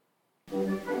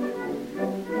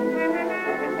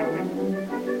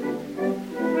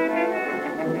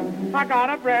I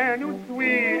got a brand new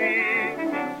sweetie,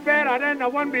 better than the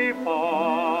one before.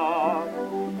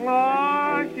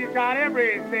 Oh, she's got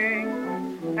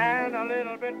everything and a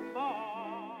little bit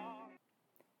more.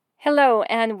 Hello,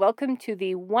 and welcome to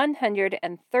the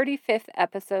 135th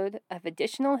episode of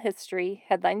Additional History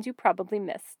Headlines You Probably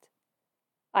Missed.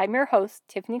 I'm your host,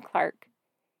 Tiffany Clark,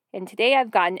 and today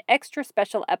I've got an extra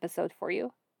special episode for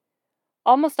you.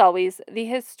 Almost always, the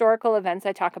historical events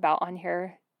I talk about on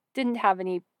here didn't have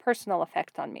any personal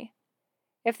effect on me.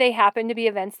 If they happen to be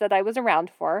events that I was around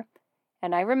for,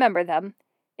 and I remember them,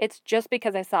 it's just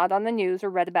because I saw it on the news or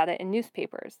read about it in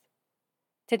newspapers.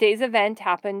 Today's event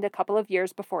happened a couple of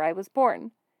years before I was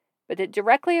born, but it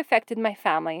directly affected my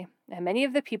family and many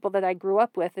of the people that I grew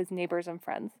up with as neighbors and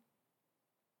friends.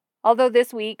 Although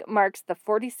this week marks the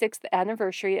 46th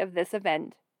anniversary of this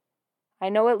event, I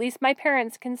know at least my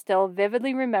parents can still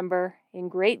vividly remember in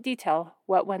great detail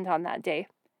what went on that day.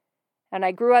 And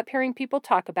I grew up hearing people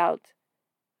talk about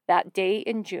that day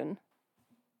in June.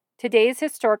 Today's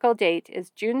historical date is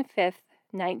June 5th,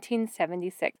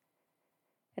 1976.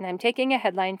 And I'm taking a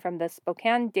headline from the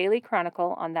Spokane Daily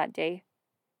Chronicle on that day.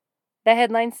 The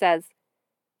headline says,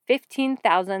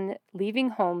 15,000 leaving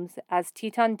homes as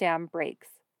Teton Dam breaks.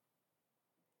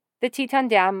 The Teton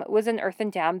Dam was an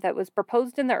earthen dam that was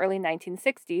proposed in the early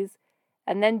 1960s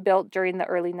and then built during the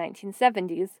early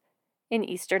 1970s in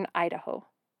eastern Idaho.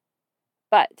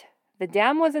 But the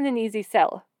dam wasn't an easy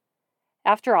sell.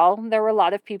 After all, there were a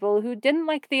lot of people who didn't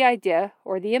like the idea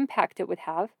or the impact it would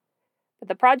have, but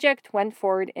the project went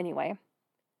forward anyway.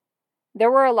 There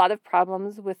were a lot of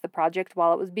problems with the project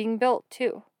while it was being built,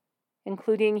 too,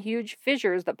 including huge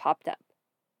fissures that popped up.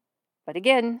 But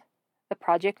again, the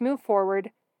project moved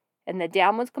forward, and the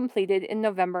dam was completed in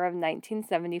November of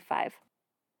 1975.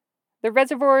 The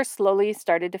reservoir slowly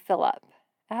started to fill up,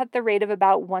 at the rate of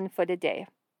about 1 foot a day.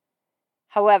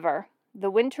 However, the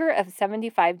winter of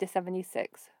 75 to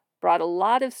 76 brought a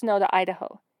lot of snow to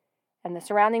Idaho and the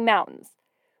surrounding mountains,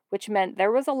 which meant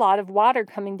there was a lot of water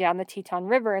coming down the Teton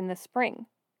River in the spring.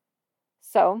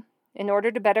 So, in order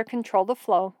to better control the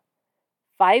flow,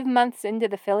 5 months into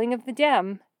the filling of the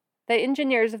dam, the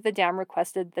engineers of the dam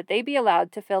requested that they be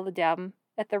allowed to fill the dam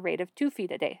at the rate of 2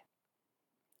 feet a day.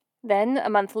 Then, a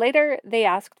month later, they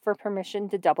asked for permission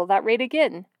to double that rate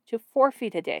again to 4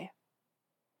 feet a day.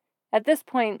 At this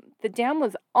point, the dam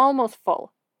was almost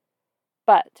full.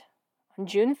 But on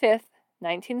June 5th,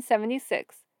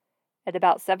 1976, at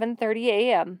about 7:30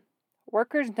 a.m.,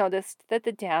 workers noticed that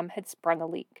the dam had sprung a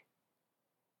leak.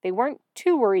 They weren't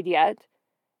too worried yet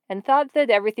and thought that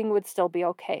everything would still be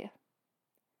okay.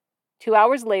 2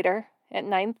 hours later, at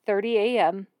 9:30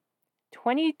 a.m.,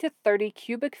 20 to 30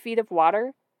 cubic feet of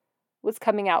water was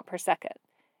coming out per second,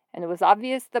 and it was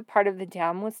obvious that part of the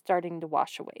dam was starting to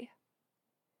wash away.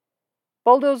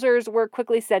 Bulldozers were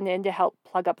quickly sent in to help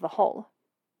plug up the hole.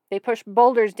 They pushed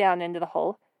boulders down into the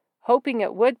hole, hoping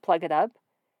it would plug it up,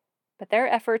 but their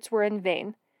efforts were in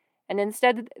vain, and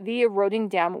instead the eroding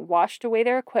dam washed away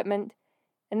their equipment,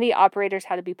 and the operators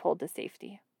had to be pulled to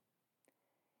safety.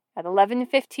 At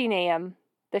 11:15 a.m.,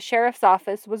 the sheriff's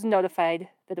office was notified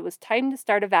that it was time to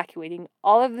start evacuating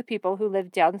all of the people who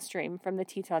lived downstream from the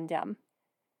Teton Dam.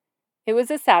 It was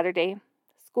a Saturday.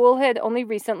 School had only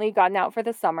recently gotten out for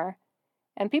the summer,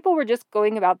 and people were just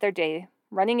going about their day,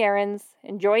 running errands,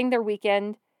 enjoying their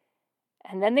weekend,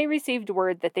 and then they received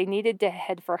word that they needed to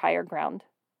head for higher ground.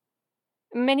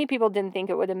 Many people didn't think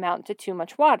it would amount to too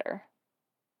much water,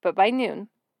 but by noon,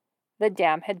 the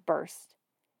dam had burst,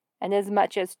 and as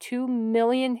much as 2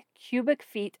 million cubic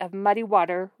feet of muddy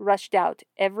water rushed out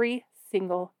every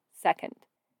single second.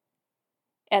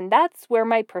 And that's where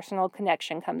my personal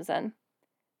connection comes in.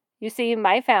 You see,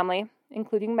 my family,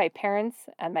 including my parents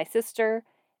and my sister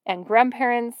and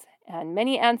grandparents and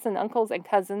many aunts and uncles and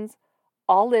cousins,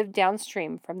 all lived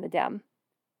downstream from the dam.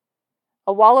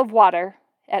 A wall of water,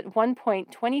 at one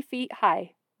point 20 feet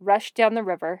high, rushed down the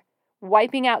river,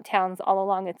 wiping out towns all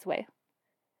along its way.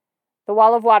 The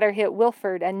wall of water hit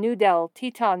Wilford and New Dell,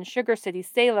 Teton, Sugar City,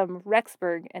 Salem,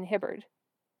 Rexburg, and Hibbard.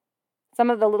 Some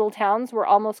of the little towns were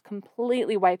almost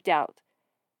completely wiped out,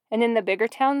 and in the bigger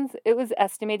towns, it was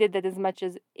estimated that as much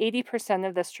as 80%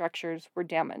 of the structures were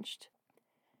damaged.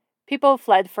 People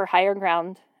fled for higher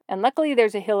ground, and luckily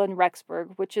there's a hill in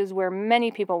Rexburg, which is where many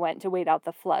people went to wait out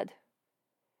the flood.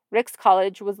 Ricks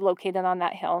College was located on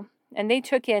that hill, and they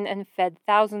took in and fed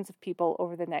thousands of people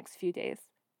over the next few days.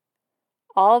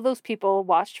 All those people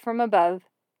watched from above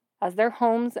as their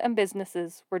homes and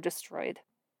businesses were destroyed.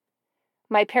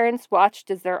 My parents watched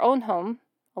as their own home,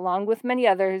 along with many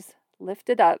others,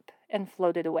 lifted up and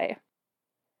floated away.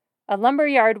 A lumber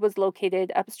yard was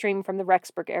located upstream from the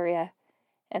Rexburg area,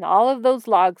 and all of those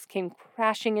logs came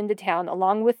crashing into town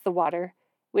along with the water,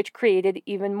 which created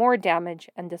even more damage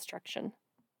and destruction.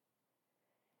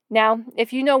 Now,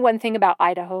 if you know one thing about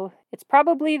Idaho, it's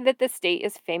probably that the state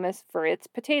is famous for its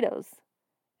potatoes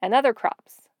and other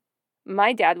crops.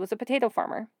 My dad was a potato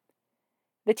farmer.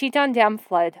 The Teton Dam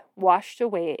flood washed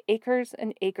away acres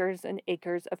and acres and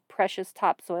acres of precious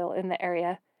topsoil in the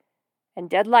area, and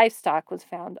dead livestock was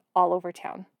found all over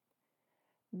town.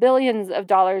 Billions of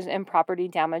dollars in property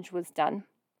damage was done.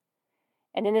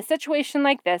 And in a situation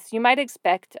like this, you might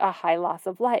expect a high loss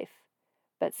of life.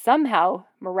 But somehow,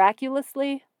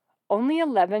 miraculously, only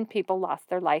 11 people lost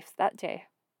their lives that day.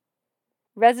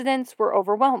 Residents were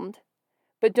overwhelmed,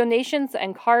 but donations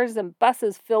and cars and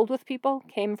buses filled with people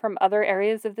came from other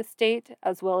areas of the state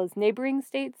as well as neighboring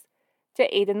states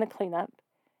to aid in the cleanup,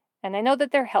 and I know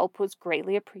that their help was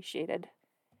greatly appreciated.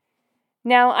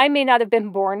 Now, I may not have been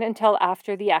born until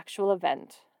after the actual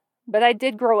event, but I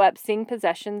did grow up seeing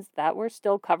possessions that were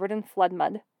still covered in flood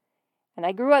mud, and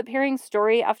I grew up hearing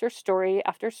story after story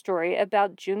after story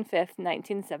about June 5th,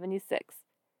 1976,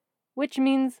 which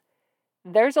means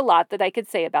there's a lot that I could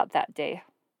say about that day.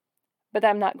 But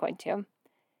I'm not going to.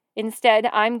 Instead,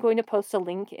 I'm going to post a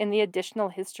link in the Additional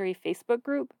History Facebook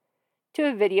group to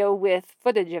a video with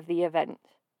footage of the event.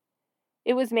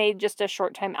 It was made just a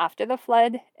short time after the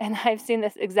flood, and I've seen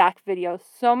this exact video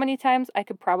so many times I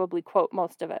could probably quote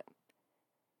most of it.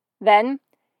 Then,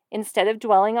 instead of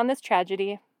dwelling on this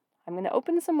tragedy, I'm going to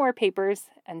open some more papers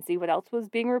and see what else was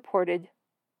being reported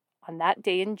on that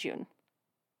day in June.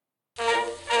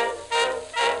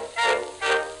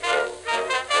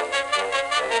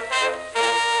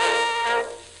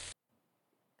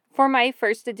 For my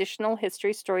first additional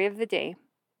history story of the day,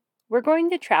 we're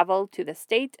going to travel to the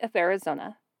state of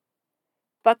Arizona.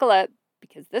 Buckle up,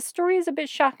 because this story is a bit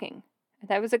shocking,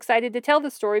 and I was excited to tell the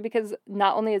story because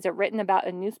not only is it written about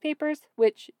in newspapers,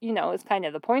 which, is kind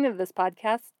of the point of this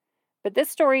podcast, but this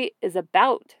story is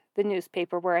about the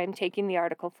newspaper where I'm taking the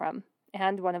article from,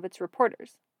 and one of its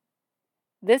reporters.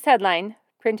 This headline,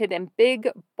 printed in big,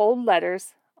 bold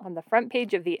letters on the front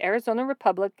page of the Arizona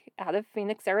Republic out of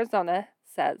Phoenix, Arizona,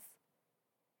 says,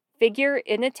 "Figure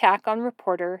in attack on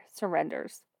reporter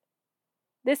surrenders."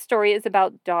 This story is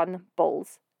about Don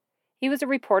Bolles. He was a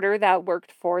reporter that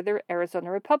worked for the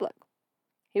Arizona Republic.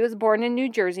 He was born in New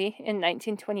Jersey in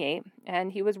 1928,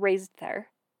 and he was raised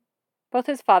there. Both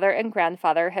his father and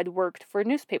grandfather had worked for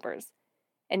newspapers,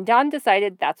 and Don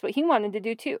decided that's what he wanted to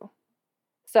do too.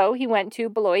 So he went to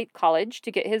Beloit College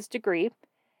to get his degree,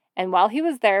 and while he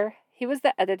was there, he was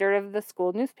the editor of the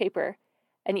school newspaper,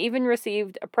 and even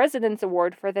received a President's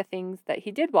Award for the things that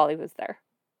he did while he was there.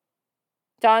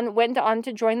 Don went on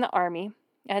to join the Army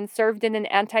and served in an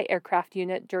anti-aircraft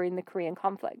unit during the Korean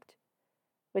conflict.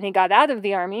 When he got out of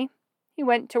the Army, he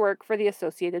went to work for the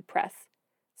Associated Press,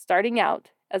 starting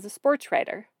out as a sports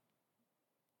writer.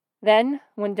 Then,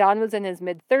 when Don was in his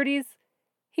mid-30s,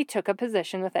 he took a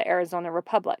position with the Arizona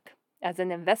Republic as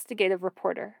an investigative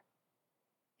reporter.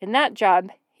 In that job,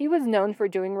 he was known for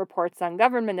doing reports on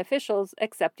government officials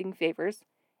accepting favors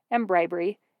and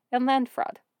bribery and land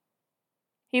fraud.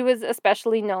 He was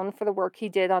especially known for the work he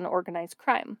did on organized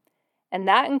crime, and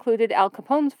that included Al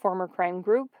Capone's former crime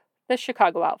group, the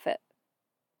Chicago Outfit.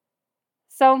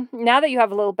 So, now that you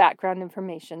have a little background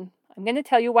information, I'm going to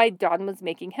tell you why Don was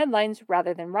making headlines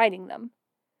rather than writing them.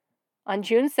 On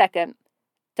June 2nd,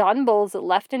 Don Bolles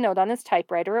left a note on his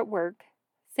typewriter at work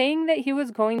saying that he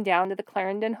was going down to the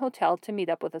Clarendon Hotel to meet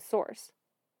up with a source.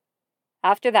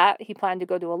 After that, he planned to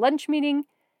go to a lunch meeting,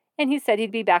 and he said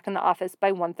he'd be back in the office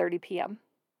by 1:30 p.m.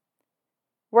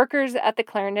 Workers at the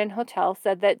Clarendon Hotel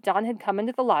said that Don had come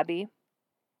into the lobby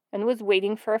and was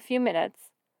waiting for a few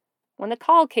minutes when a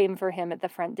call came for him at the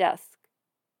front desk.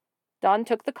 Don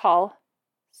took the call,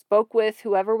 spoke with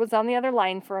whoever was on the other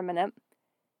line for a minute,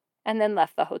 and then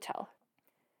left the hotel.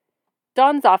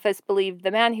 Don's office believed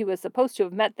the man he was supposed to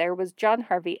have met there was John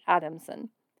Harvey Adamson.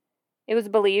 It was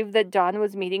believed that Don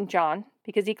was meeting John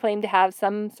because he claimed to have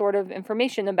some sort of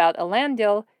information about a land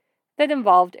deal that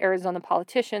involved Arizona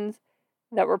politicians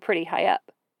that were pretty high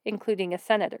up, including a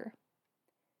senator.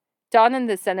 Don and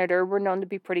the senator were known to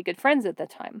be pretty good friends at the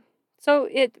time, so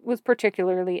it was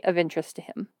particularly of interest to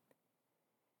him.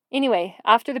 Anyway,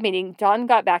 after the meeting, Don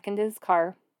got back into his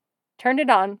car, turned it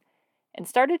on, and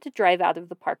started to drive out of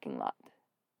the parking lot.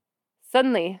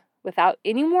 Suddenly, without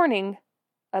any warning,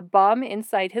 a bomb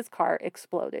inside his car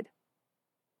exploded.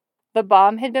 The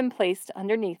bomb had been placed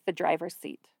underneath the driver's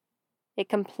seat. It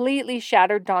completely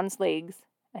shattered Don's legs,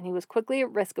 and he was quickly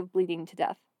at risk of bleeding to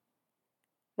death.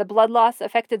 The blood loss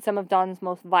affected some of Don's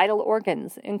most vital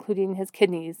organs, including his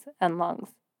kidneys and lungs.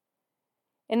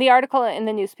 In the article in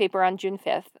the newspaper on June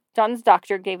 5th, Don's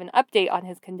doctor gave an update on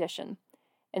his condition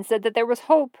and said that there was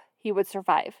hope he would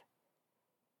survive.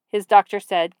 His doctor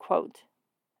said, quote,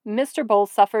 Mr.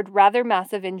 Bowles suffered rather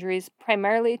massive injuries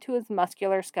primarily to his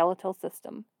muscular skeletal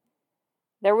system.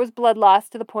 There was blood loss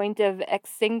to the point of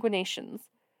exsanguinations,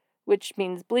 which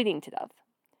means bleeding to death.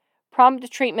 Prompt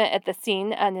treatment at the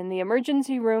scene and in the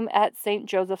emergency room at St.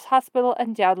 Joseph's Hospital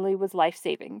undoubtedly was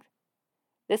life-saving.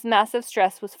 This massive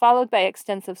stress was followed by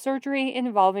extensive surgery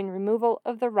involving removal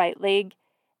of the right leg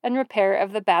and repair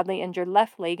of the badly injured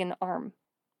left leg and arm.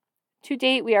 To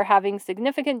date, we are having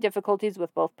significant difficulties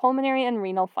with both pulmonary and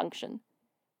renal function.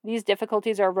 These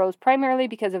difficulties arose primarily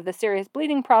because of the serious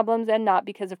bleeding problems and not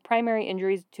because of primary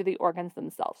injuries to the organs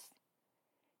themselves.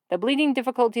 The bleeding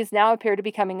difficulties now appear to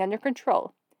be coming under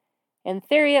control. In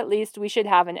theory, at least, we should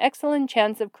have an excellent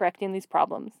chance of correcting these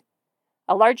problems.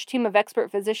 A large team of expert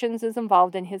physicians is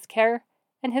involved in his care,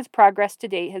 and his progress to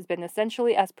date has been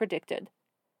essentially as predicted.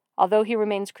 Although he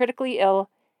remains critically ill,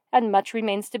 and much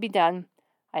remains to be done,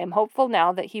 I am hopeful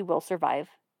now that he will survive.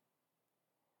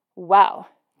 Wow,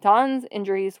 Don's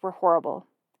injuries were horrible.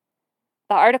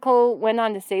 The article went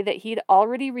on to say that he'd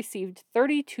already received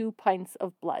 32 pints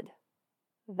of blood.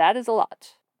 That is a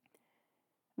lot.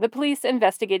 The police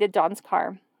investigated Don's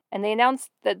car, and they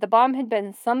announced that the bomb had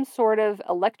been some sort of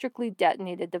electrically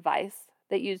detonated device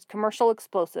that used commercial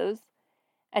explosives,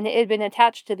 and it had been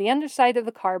attached to the underside of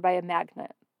the car by a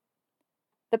magnet.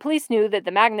 The police knew that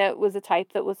the magnet was a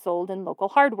type that was sold in local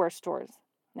hardware stores,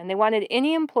 and they wanted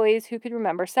any employees who could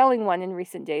remember selling one in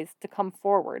recent days to come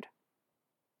forward.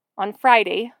 On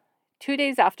Friday, 2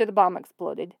 days after the bomb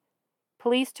exploded,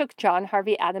 police took John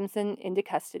Harvey Adamson into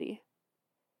custody.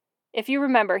 If you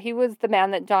remember, he was the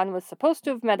man that Don was supposed to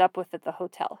have met up with at the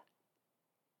hotel.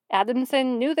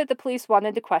 Adamson knew that the police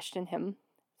wanted to question him,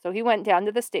 so he went down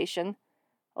to the station,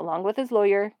 along with his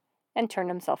lawyer, and turned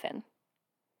himself in.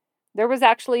 There was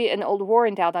actually an old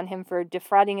warrant out on him for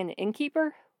defrauding an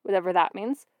innkeeper, whatever that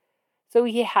means, so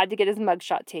he had to get his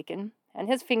mugshot taken and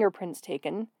his fingerprints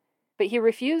taken, but he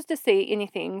refused to say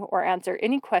anything or answer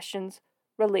any questions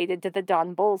related to the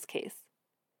Don Bowles case.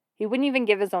 He wouldn't even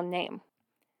give his own name.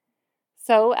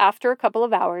 So, after a couple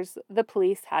of hours, the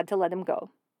police had to let him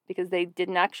go, because they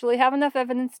didn't actually have enough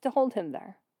evidence to hold him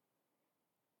there.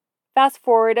 Fast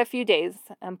forward a few days,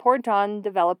 and poor Don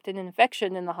developed an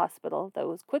infection in the hospital that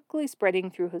was quickly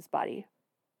spreading through his body.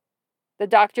 The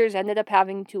doctors ended up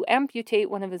having to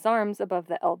amputate one of his arms above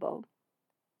the elbow.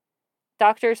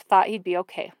 Doctors thought he'd be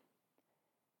okay.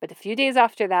 But a few days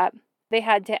after that, they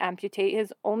had to amputate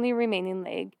his only remaining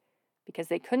leg because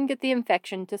they couldn't get the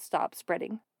infection to stop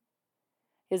spreading.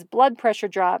 His blood pressure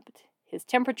dropped, his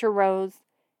temperature rose,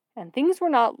 and things were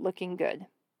not looking good.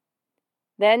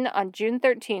 Then, on June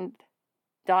 13th,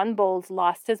 Don Bowles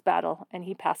lost his battle and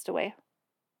he passed away.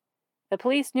 The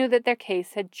police knew that their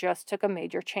case had just took a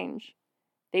major change.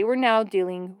 They were now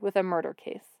dealing with a murder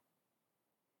case.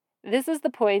 This is the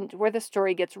point where the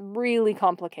story gets really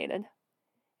complicated.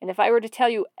 And if I were to tell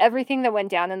you everything that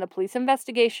went down in the police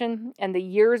investigation and the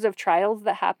years of trials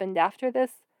that happened after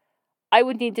this, I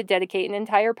would need to dedicate an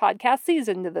entire podcast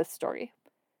season to this story.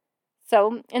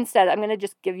 So, instead, I'm going to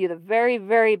just give you the very,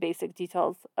 very basic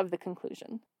details of the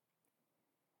conclusion.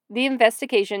 The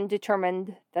investigation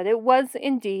determined that it was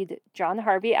indeed John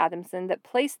Harvey Adamson that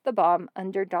placed the bomb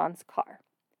under Don's car.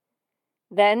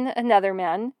 Then another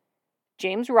man,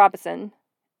 James Robison,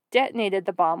 detonated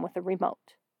the bomb with a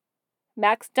remote.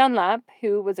 Max Dunlap,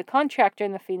 who was a contractor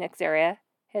in the Phoenix area,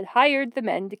 had hired the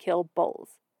men to kill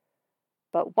Bowles.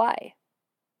 But why?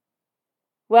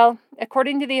 Well,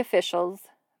 according to the officials,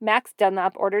 Max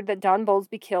Dunlap ordered that Don Bowles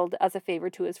be killed as a favor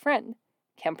to his friend,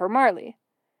 Kemper Marley,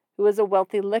 who was a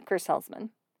wealthy liquor salesman.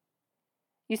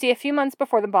 You see, a few months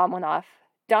before the bomb went off,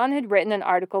 Don had written an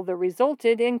article that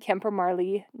resulted in Kemper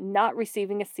Marley not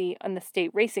receiving a seat on the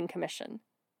State Racing Commission.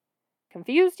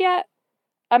 Confused yet?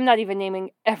 I'm not even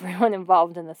naming everyone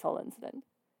involved in this whole incident.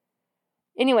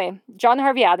 Anyway, John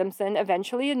Harvey Adamson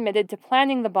eventually admitted to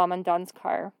planning the bomb on Don's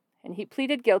car, and he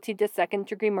pleaded guilty to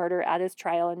second-degree murder at his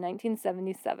trial in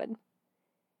 1977.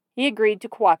 He agreed to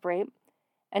cooperate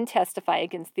and testify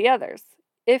against the others,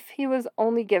 if he was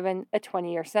only given a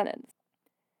 20-year sentence.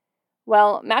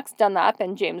 Well, Max Dunlap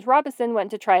and James Robison went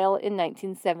to trial in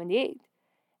 1978,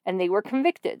 and they were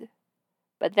convicted.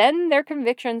 But then their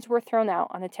convictions were thrown out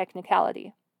on a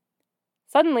technicality.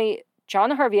 Suddenly,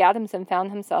 John Harvey Adamson found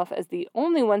himself as the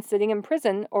only one sitting in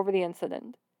prison over the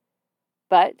incident.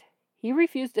 But he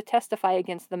refused to testify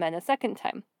against the men a second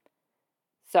time.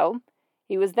 So,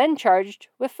 he was then charged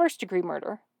with first-degree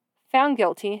murder, found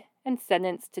guilty, and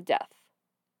sentenced to death.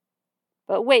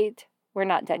 But wait, we're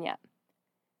not done yet.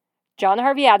 John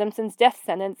Harvey Adamson's death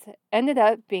sentence ended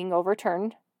up being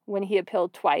overturned when he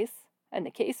appealed twice, and the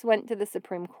case went to the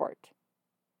Supreme Court.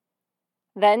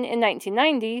 Then, in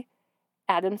 1990,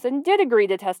 Adamson did agree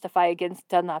to testify against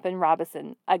Dunlap and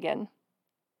Robison again.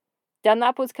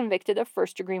 Dunlap was convicted of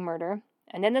first-degree murder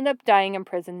and ended up dying in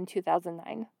prison in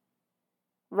 2009.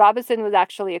 Robison was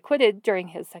actually acquitted during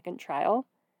his second trial,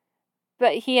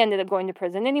 but he ended up going to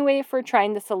prison anyway for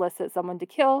trying to solicit someone to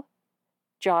kill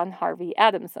John Harvey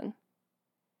Adamson.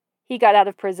 He got out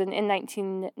of prison in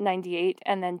 1998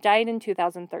 and then died in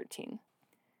 2013.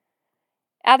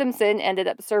 Adamson ended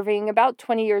up serving about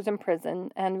 20 years in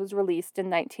prison and was released in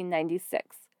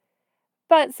 1996.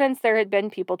 But since there had been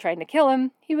people trying to kill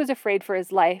him, he was afraid for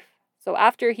his life, so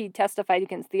after he testified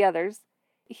against the others,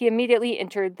 he immediately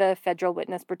entered the Federal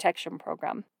Witness Protection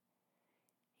Program.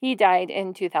 He died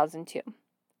in 2002.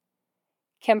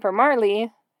 Kemper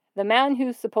Marley, the man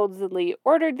who supposedly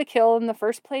ordered the kill in the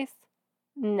first place,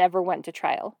 never went to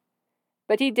trial.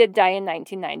 But he did die in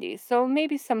 1990, so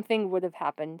maybe something would have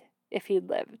happened if he'd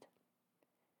lived.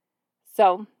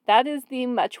 So, that is the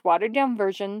much watered-down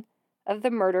version of the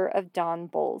murder of Don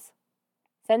Bolles.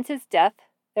 Since his death,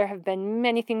 there have been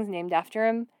many things named after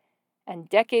him, and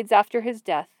decades after his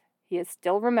death, he is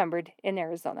still remembered in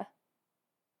Arizona.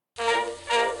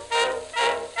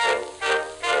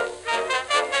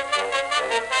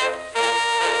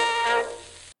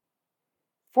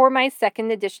 For my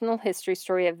second additional history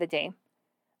story of the day,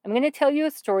 I'm going to tell you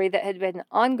a story that had been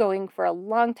ongoing for a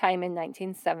long time in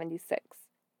 1976.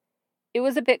 It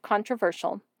was a bit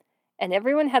controversial, and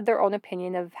everyone had their own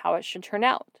opinion of how it should turn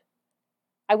out.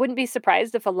 I wouldn't be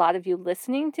surprised if a lot of you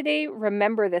listening today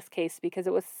remember this case because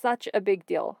it was such a big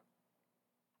deal.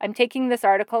 I'm taking this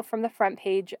article from the front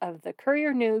page of the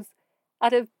Courier News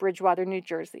out of Bridgewater, New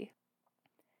Jersey.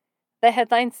 The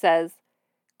headline says,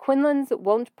 "Quinlan's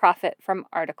won't profit from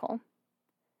article."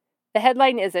 The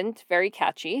headline isn't very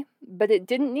catchy, but it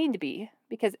didn't need to be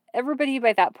because everybody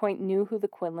by that point knew who the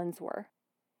Quinlans were.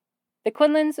 The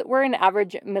Quinlans were an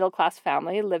average middle-class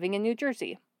family living in New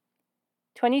Jersey.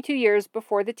 22 years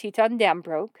before the Teton Dam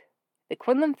broke, the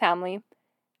Quinlan family,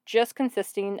 just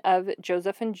consisting of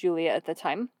Joseph and Julia at the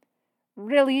time,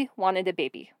 really wanted a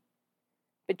baby.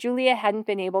 But Julia hadn't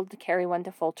been able to carry one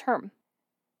to full term.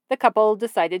 The couple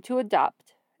decided to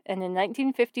adopt, and in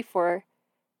 1954,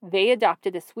 they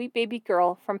adopted a sweet baby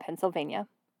girl from Pennsylvania.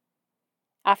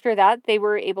 After that, they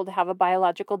were able to have a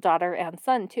biological daughter and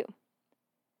son, too.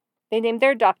 They named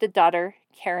their adopted daughter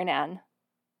Karen Ann.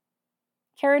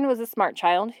 Karen was a smart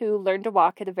child who learned to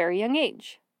walk at a very young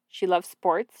age. She loved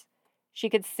sports, she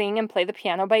could sing and play the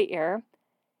piano by ear,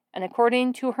 and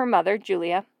according to her mother,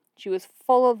 Julia, she was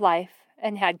full of life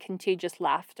and had contagious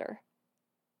laughter.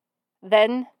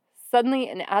 Then, suddenly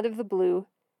and out of the blue,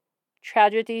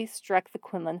 tragedy struck the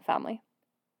Quinlan family.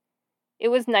 It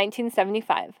was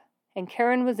 1975, and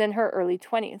Karen was in her early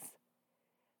 20s.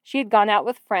 She had gone out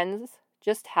with friends,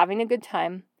 just having a good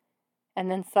time, and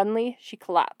then suddenly she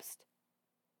collapsed.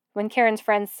 When Karen's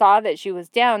friends saw that she was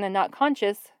down and not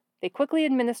conscious, they quickly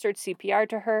administered CPR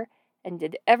to her and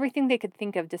did everything they could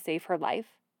think of to save her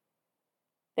life.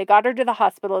 They got her to the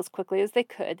hospital as quickly as they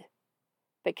could,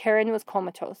 but Karen was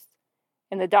comatose,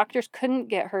 and the doctors couldn't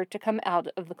get her to come out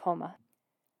of the coma.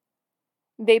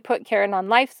 They put Karen on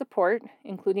life support,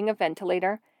 including a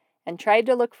ventilator, and tried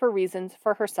to look for reasons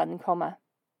for her sudden coma.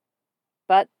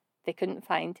 But they couldn't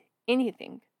find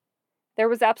anything. There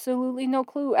was absolutely no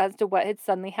clue as to what had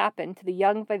suddenly happened to the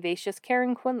young, vivacious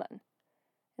Karen Quinlan,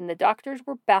 and the doctors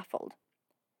were baffled.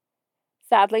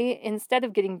 Sadly, instead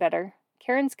of getting better,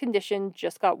 Karen's condition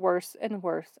just got worse and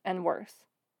worse and worse.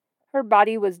 Her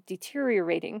body was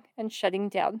deteriorating and shutting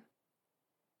down.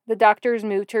 The doctors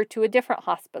moved her to a different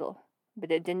hospital,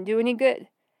 but it didn't do any good,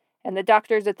 and the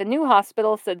doctors at the new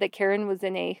hospital said that Karen was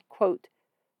in a, quote,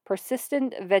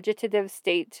 persistent vegetative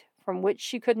state from which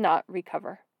she could not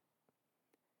recover.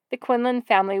 The Quinlan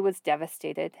family was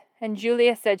devastated, and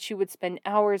Julia said she would spend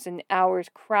hours and hours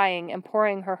crying and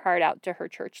pouring her heart out to her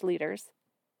church leaders.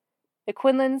 The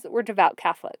Quinlans were devout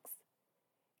Catholics.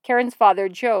 Karen's father,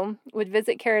 Joe, would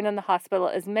visit Karen in the hospital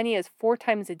as many as 4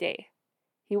 times a day.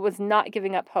 He was not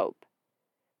giving up hope.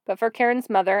 But for Karen's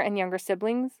mother and younger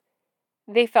siblings,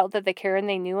 they felt that the Karen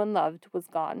they knew and loved was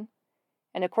gone,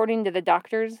 and according to the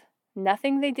doctors,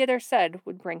 nothing they did or said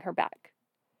would bring her back.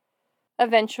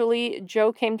 Eventually,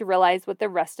 Joe came to realize what the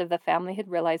rest of the family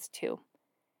had realized too,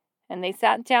 and they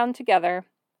sat down together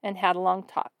and had a long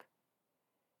talk.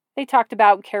 They talked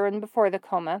about Karen before the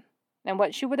coma, and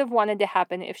what she would have wanted to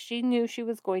happen if she knew she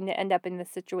was going to end up in the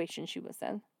situation she was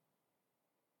in.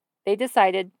 They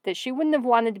decided that she wouldn't have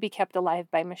wanted to be kept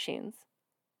alive by machines.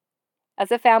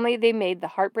 As a family, they made the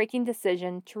heartbreaking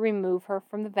decision to remove her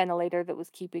from the ventilator that was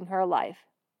keeping her alive.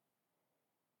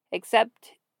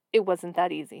 Except it wasn't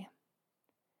that easy.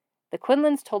 The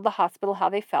Quinlans told the hospital how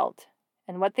they felt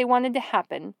and what they wanted to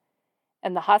happen,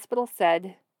 and the hospital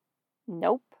said,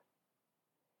 nope.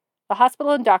 The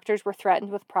hospital and doctors were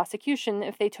threatened with prosecution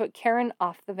if they took Karen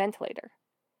off the ventilator.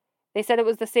 They said it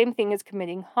was the same thing as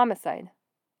committing homicide.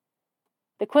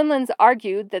 The Quinlans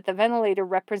argued that the ventilator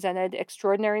represented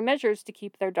extraordinary measures to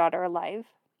keep their daughter alive,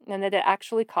 and that it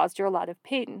actually caused her a lot of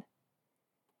pain.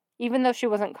 Even though she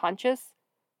wasn't conscious,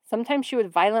 sometimes she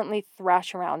would violently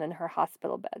thrash around in her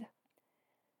hospital bed.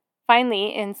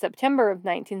 Finally, in September of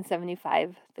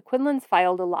 1975, the Quinlans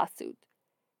filed a lawsuit.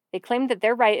 They claimed that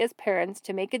their right as parents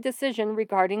to make a decision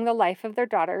regarding the life of their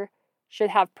daughter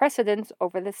should have precedence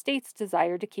over the state's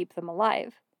desire to keep them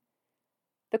alive.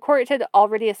 The court had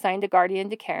already assigned a guardian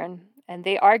to Karen, and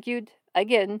they argued,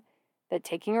 again, that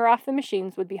taking her off the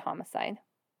machines would be homicide.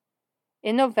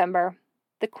 In November,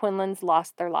 the Quinlans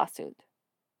lost their lawsuit.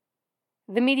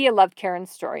 The media loved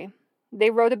Karen's story. They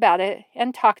wrote about it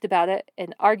and talked about it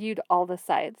and argued all the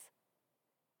sides.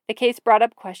 The case brought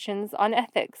up questions on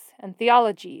ethics and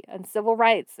theology and civil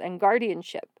rights and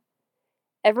guardianship.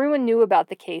 Everyone knew about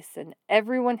the case and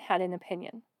everyone had an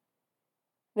opinion.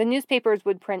 The newspapers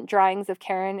would print drawings of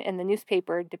Karen in the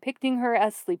newspaper depicting her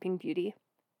as Sleeping Beauty.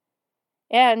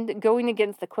 And, going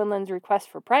against the Quinlans' request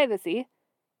for privacy,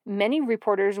 many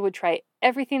reporters would try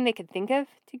everything they could think of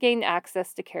to gain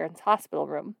access to Karen's hospital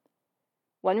room.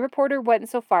 One reporter went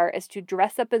so far as to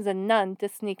dress up as a nun to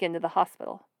sneak into the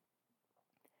hospital.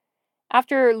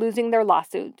 After losing their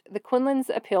lawsuit, the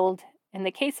Quinlans appealed, and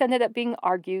the case ended up being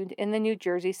argued in the New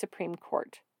Jersey Supreme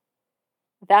Court.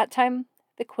 That time,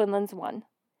 the Quinlans won,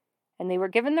 and they were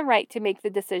given the right to make the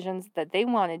decisions that they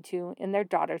wanted to in their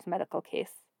daughter's medical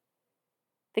case.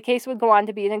 The case would go on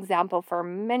to be an example for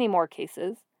many more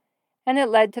cases, and it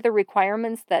led to the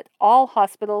requirements that all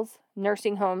hospitals,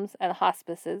 nursing homes, and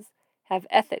hospices have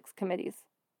ethics committees.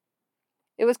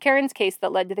 It was Karen's case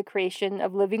that led to the creation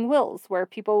of living wills, where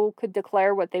people could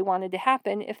declare what they wanted to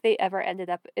happen if they ever ended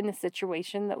up in a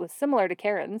situation that was similar to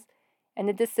Karen's, and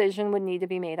a decision would need to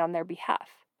be made on their behalf.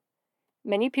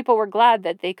 Many people were glad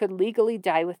that they could legally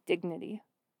die with dignity.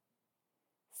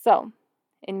 So,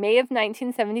 in May of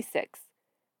 1976,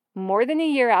 more than a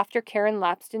year after Karen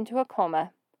lapsed into a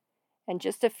coma, and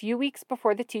just a few weeks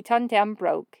before the Teton Dam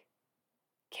broke,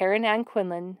 Karen Ann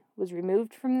Quinlan was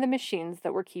removed from the machines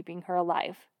that were keeping her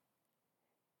alive.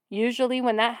 Usually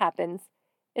when that happens,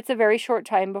 it's a very short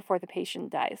time before the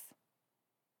patient dies.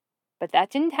 But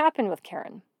that didn't happen with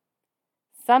Karen.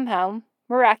 Somehow,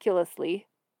 miraculously,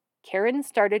 Karen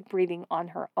started breathing on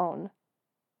her own.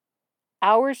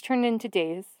 Hours turned into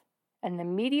days, and the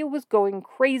media was going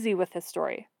crazy with this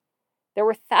story. There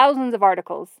were thousands of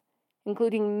articles,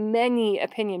 including many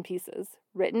opinion pieces,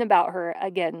 written about her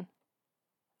again.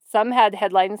 Some had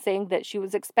headlines saying that she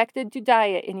was expected to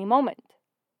die at any moment.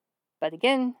 But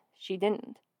again, she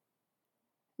didn't.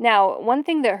 Now, one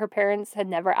thing that her parents had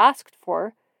never asked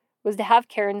for was to have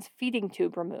Karen's feeding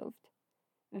tube removed.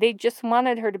 They just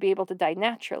wanted her to be able to die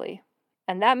naturally,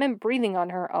 and that meant breathing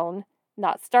on her own,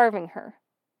 not starving her.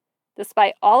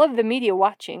 Despite all of the media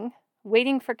watching,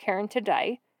 waiting for Karen to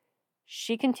die,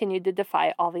 she continued to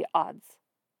defy all the odds.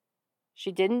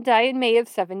 She didn't die in May of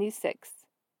 76,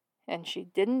 and she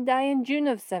didn't die in June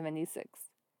of 76,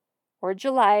 or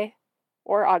July,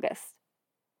 or August.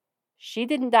 She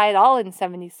didn't die at all in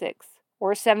 76,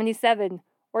 or 77,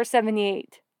 or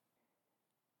 78.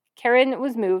 Karen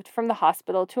was moved from the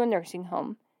hospital to a nursing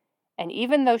home, and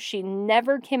even though she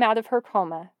never came out of her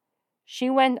coma, she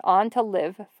went on to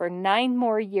live for 9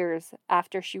 more years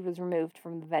after she was removed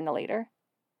from the ventilator.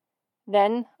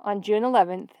 Then, on June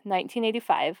 11,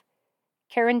 1985,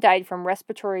 Karen died from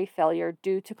respiratory failure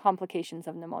due to complications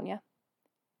of pneumonia.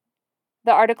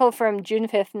 The article from June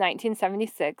 5,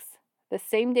 1976, the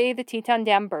same day the Teton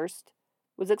Dam burst,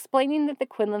 was explaining that the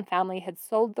Quinlan family had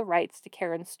sold the rights to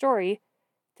Karen's story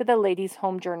to the Ladies'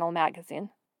 Home Journal magazine.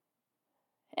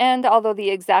 And although the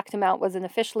exact amount wasn't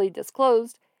officially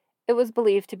disclosed, it was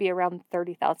believed to be around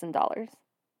 $30,000.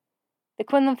 The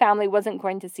Quinlan family wasn't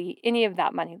going to see any of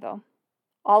that money, though.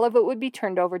 All of it would be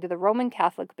turned over to the Roman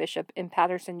Catholic bishop in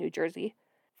Paterson, New Jersey,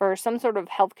 for some sort of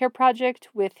healthcare project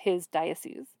with his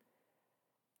diocese.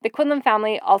 The Quinlan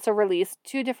family also released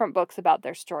 2 different books about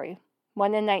their story, one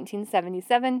in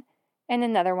 1977 and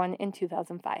another one in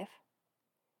 2005.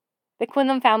 The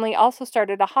Quinlan family also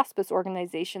started a hospice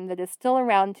organization that is still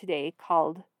around today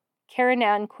called Karen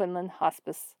Ann Quinlan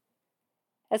Hospice.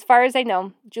 As far as I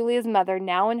know, Julia's mother,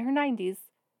 now in her 90s,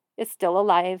 is still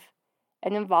alive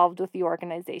and involved with the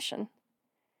organization.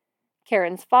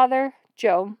 Karen's father,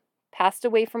 Joe, passed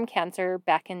away from cancer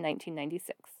back in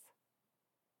 1996.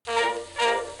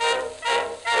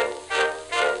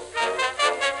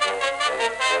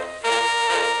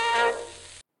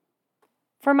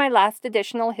 For my last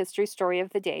additional history story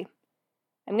of the day,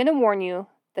 I'm going to warn you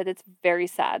that it's very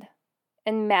sad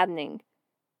and maddening,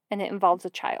 and it involves a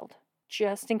child,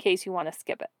 just in case you want to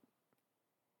skip it.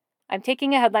 I'm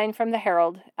taking a headline from the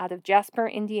Herald out of Jasper,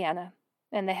 Indiana,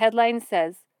 and the headline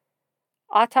says,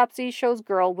 "Autopsy shows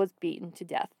girl was beaten to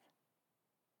death."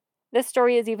 This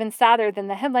story is even sadder than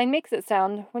the headline makes it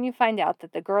sound when you find out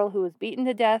that the girl who was beaten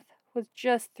to death was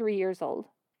just 3 years old.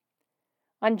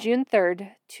 On June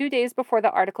 3rd, 2 days before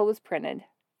the article was printed,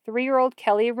 3-year-old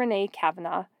Kelly Renee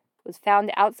Kavanaugh was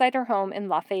found outside her home in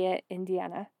Lafayette,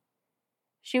 Indiana.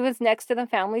 She was next to the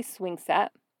family's swing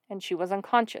set, and she was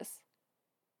unconscious.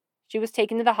 She was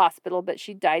taken to the hospital, but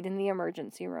she died in the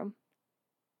emergency room.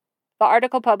 The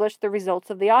article published the results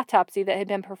of the autopsy that had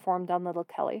been performed on little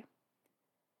Kelly.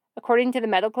 According to the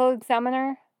medical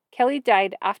examiner, Kelly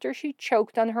died after she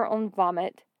choked on her own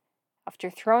vomit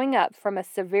after throwing up from a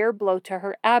severe blow to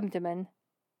her abdomen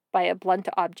by a blunt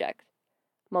object,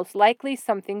 most likely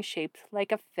something shaped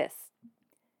like a fist.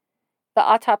 The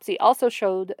autopsy also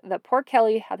showed that poor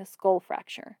Kelly had a skull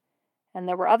fracture, and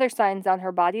there were other signs on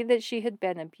her body that she had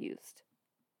been abused.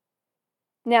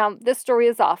 Now, this story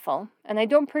is awful, and I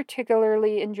don't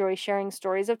particularly enjoy sharing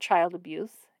stories of child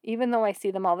abuse, even though I see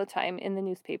them all the time in the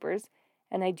newspapers,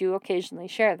 and I do occasionally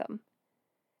share them.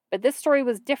 But this story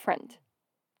was different.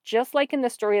 Just like in the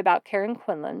story about Karen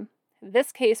Quinlan,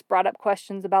 this case brought up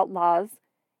questions about laws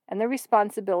and the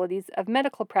responsibilities of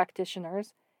medical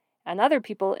practitioners and other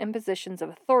people in positions of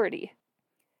authority.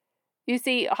 You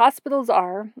see, hospitals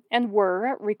are, and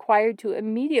were, required to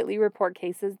immediately report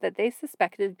cases that they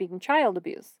suspected of being child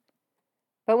abuse.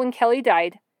 But when Kelly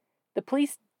died, the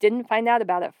police didn't find out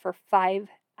about it for 5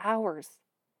 hours.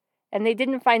 And they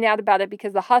didn't find out about it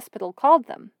because the hospital called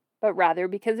them, but rather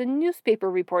because a newspaper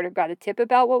reporter got a tip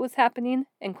about what was happening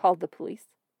and called the police.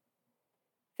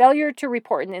 Failure to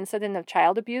report an incident of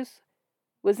child abuse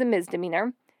was a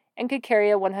misdemeanor and could carry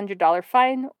a $100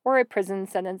 fine or a prison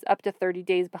sentence up to 30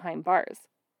 days behind bars.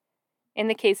 In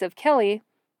the case of Kelly,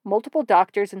 multiple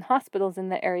doctors and hospitals in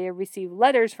the area received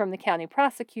letters from the county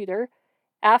prosecutor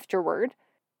afterward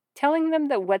telling them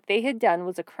that what they had done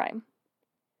was a crime.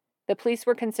 The police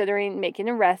were considering making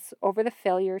arrests over the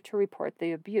failure to report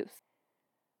the abuse.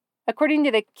 According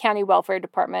to the county welfare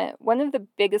department, one of the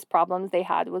biggest problems they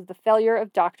had was the failure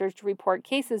of doctors to report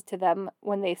cases to them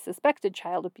when they suspected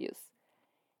child abuse,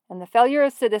 and the failure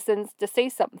of citizens to say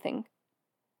something.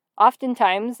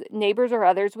 Oftentimes, neighbors or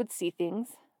others would see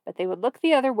things, but they would look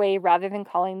the other way rather than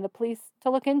calling the police to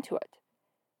look into it.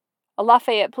 A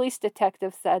Lafayette police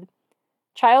detective said,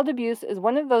 "Child abuse is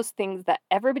one of those things that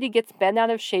everybody gets bent out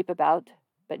of shape about,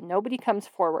 but nobody comes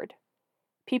forward.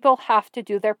 People have to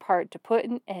do their part to put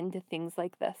an end to things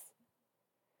like this."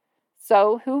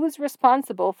 So, who was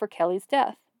responsible for Kelly's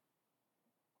death?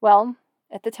 Well,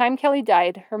 at the time Kelly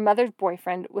died, her mother's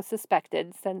boyfriend was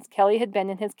suspected since Kelly had been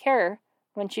in his care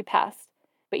when she passed,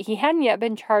 but he hadn't yet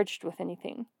been charged with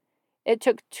anything. It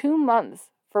took 2 months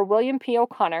for William P.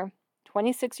 O'Connor,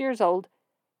 26 years old,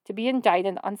 to be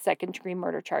indicted on second-degree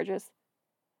murder charges.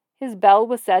 His bail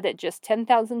was set at just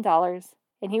 $10,000,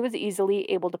 and he was easily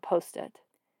able to post it.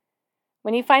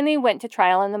 When he finally went to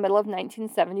trial in the middle of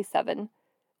 1977,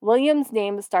 William's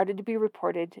name started to be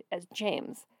reported as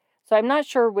James, so I'm not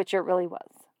sure which it really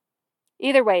was.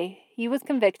 Either way, he was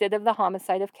convicted of the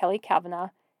homicide of Kelly Kavanaugh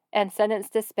and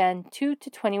sentenced to spend 2 to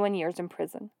 21 years in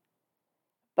prison.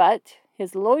 But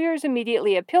his lawyers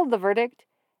immediately appealed the verdict,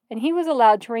 and he was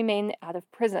allowed to remain out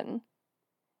of prison.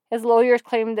 His lawyers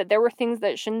claimed that there were things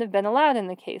that shouldn't have been allowed in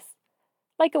the case,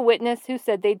 like a witness who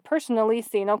said they'd personally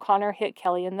seen O'Connor hit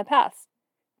Kelly in the past.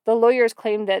 The lawyers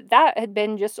claimed that that had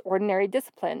been just ordinary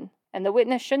discipline, and the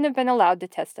witness shouldn't have been allowed to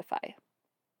testify.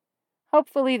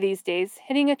 Hopefully these days,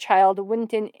 hitting a child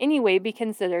wouldn't in any way be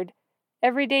considered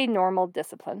everyday normal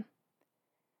discipline.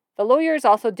 The lawyers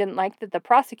also didn't like that the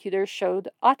prosecutors showed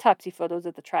autopsy photos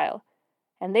at the trial,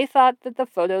 and they thought that the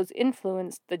photos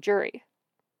influenced the jury.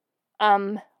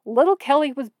 Little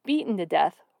Kelly was beaten to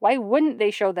death. Why wouldn't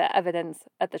they show the evidence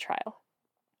at the trial?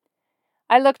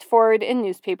 I looked forward in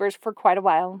newspapers for quite a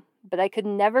while, but I could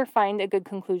never find a good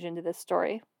conclusion to this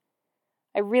story.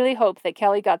 I really hope that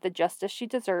Kelly got the justice she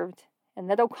deserved, and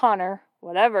that O'Connor,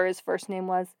 whatever his first name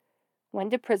was,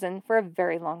 went to prison for a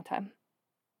very long time.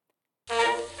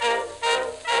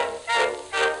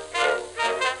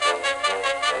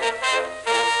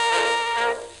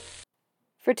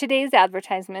 For today's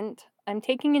advertisement, I'm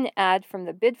taking an ad from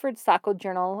the Biddeford Saco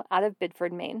Journal out of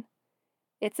Biddeford, Maine.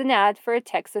 It's an ad for a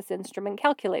Texas Instrument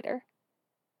calculator.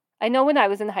 I know when I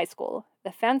was in high school,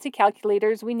 the fancy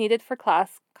calculators we needed for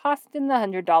class cost in the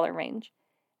 $100 range,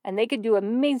 and they could do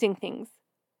amazing things.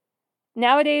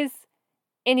 Nowadays,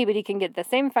 anybody can get the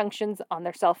same functions on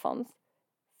their cell phones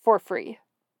for free.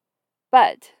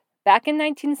 But back in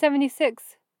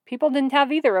 1976, people didn't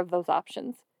have either of those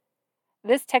options.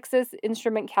 This Texas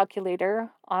Instrument calculator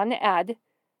on ad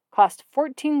cost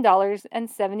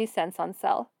 $14.70 on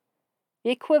sale,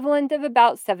 the equivalent of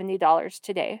about $70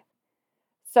 today.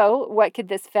 So, what could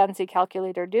this fancy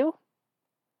calculator do?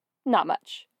 Not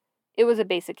much. It was a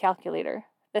basic calculator,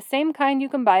 the same kind you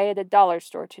can buy at a dollar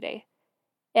store today.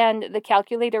 And the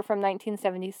calculator from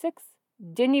 1976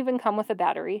 didn't even come with a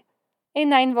battery. A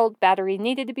 9-volt battery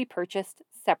needed to be purchased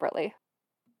separately.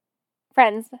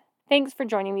 Friends, thanks for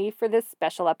joining me for this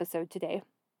special episode today.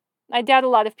 I doubt a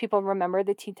lot of people remember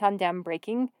the Teton Dam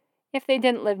breaking if they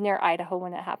didn't live near Idaho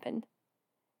when it happened.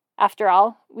 After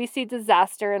all, we see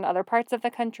disaster in other parts of the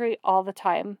country all the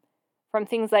time, from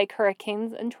things like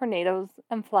hurricanes and tornadoes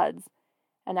and floods,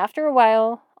 and after a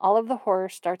while, all of the horror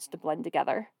starts to blend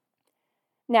together.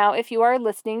 Now, if you are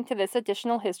listening to this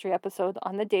additional history episode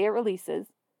on the day it releases,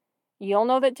 you'll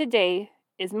know that today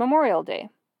is Memorial Day.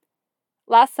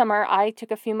 Last summer, I took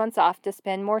a few months off to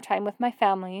spend more time with my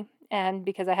family, and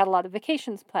because I had a lot of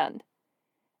vacations planned.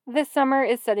 This summer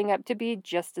is setting up to be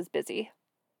just as busy.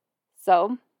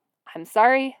 So, I'm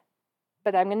sorry,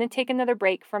 but I'm going to take another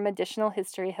break from additional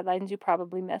history headlines you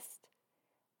probably missed.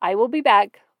 I will be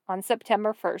back on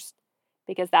September 1st,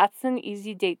 because that's an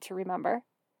easy date to remember.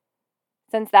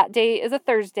 Since that day is a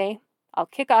Thursday, I'll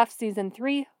kick off Season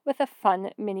 3 with a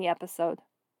fun mini episode.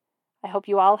 I hope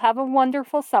you all have a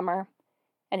wonderful summer,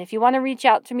 and if you want to reach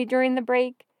out to me during the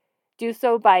break, do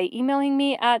so by emailing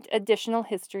me at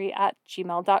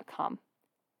additionalhistory@gmail.com.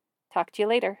 Talk to you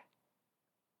later.